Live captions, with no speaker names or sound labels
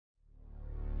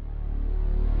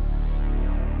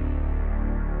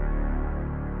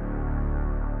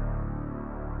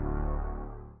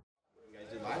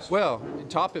Well,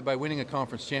 top it by winning a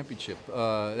conference championship.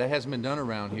 That hasn't been done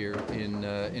around here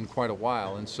in quite a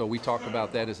while, and so we talk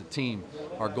about that as a team.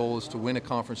 Our goal is to win a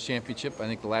conference championship. I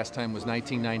think the last time was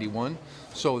 1991.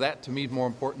 So that, to me, is more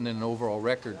important than an overall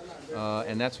record,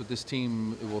 and that's what this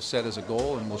team will set as a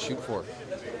goal, and we'll shoot for.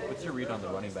 What's your read on the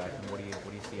running back, and what do you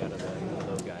see out of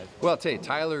those guys? Well, I'll tell you,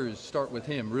 Tyler, start with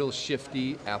him. Real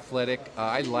shifty, athletic.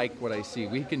 I like what I see.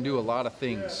 We can do a lot of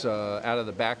things out of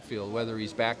the backfield, whether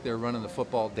he's back there running the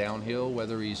football downhill,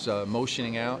 whether he's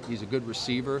motioning out. He's a good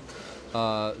receiver.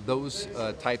 Those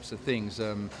types of things.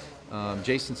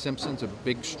 Jason Simpson's a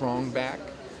big, strong back.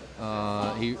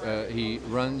 He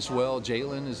runs well.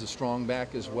 Jalen is a strong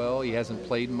back as well. He hasn't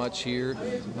played much here.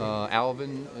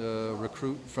 Alvin,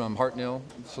 recruit from Hartnell,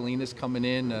 Salinas coming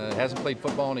in, hasn't played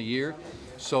football in a year.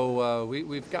 So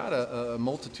we've got a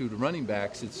multitude of running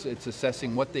backs. It's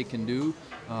assessing what they can do.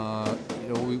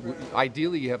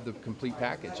 Ideally, you have the complete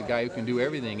package, a guy who can do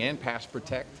everything and pass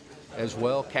protect as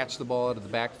well, catch the ball out of the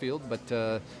backfield, but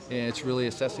it's really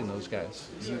assessing those guys.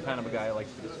 Are you kind of a guy like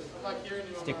to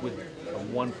stick with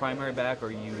one primary back,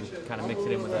 or you kind of mix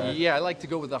it in with a... Yeah, I like to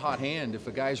go with the hot hand. If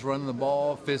a guy's running the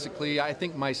ball physically, I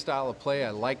think my style of play, I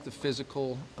like the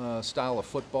physical style of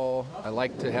football. I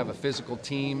like to have a physical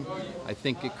team. I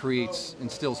think it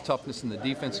instills toughness in the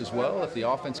defense as well if the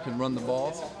offense can run the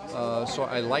ball. So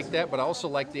I like that, but I also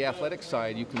like the athletic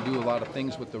side. You can do a lot of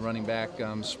things with the running back,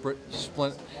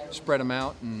 spread them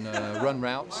out and run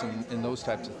routes and those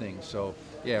types of things. So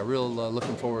yeah, real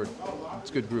looking forward.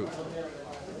 It's a good group.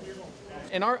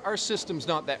 And our system's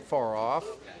not that far off,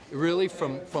 really,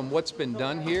 from what's been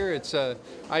done here. It's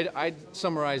I'd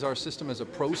summarize our system as a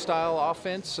pro-style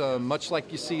offense, much like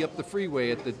you see up the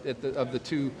freeway of the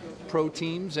two pro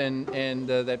teams and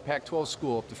that Pac-12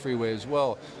 school up the freeway as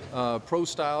well.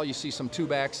 Pro-style, you see some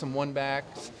two-backs, some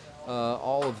one-backs.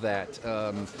 All of that,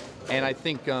 and I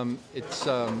think it's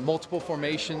multiple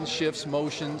formations, shifts,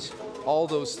 motions, all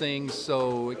those things.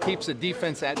 So it keeps the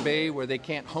defense at bay where they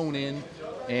can't hone in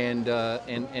and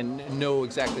know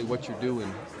exactly what you're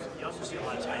doing. You also see a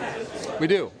lot of tight ends. We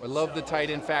do. I love the tight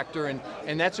end factor,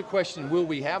 and that's a question: will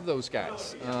we have those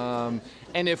guys?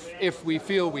 And if we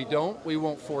feel we don't, we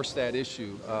won't force that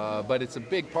issue. But it's a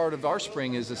big part of our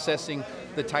spring is assessing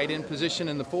the tight end position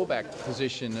and the fullback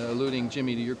position. Alluding,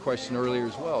 Jimmy, to your question earlier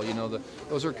as well. You know,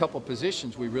 those are a couple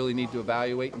positions we really need to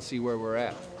evaluate and see where we're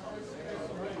at.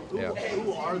 Yeah.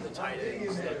 Who are the tight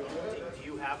ends? Do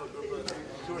you have a group of?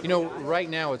 You know, right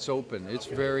now it's open.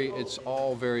 It's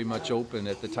all very much open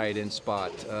at the tight end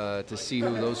spot to see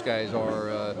who those guys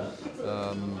are.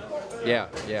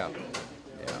 Yeah.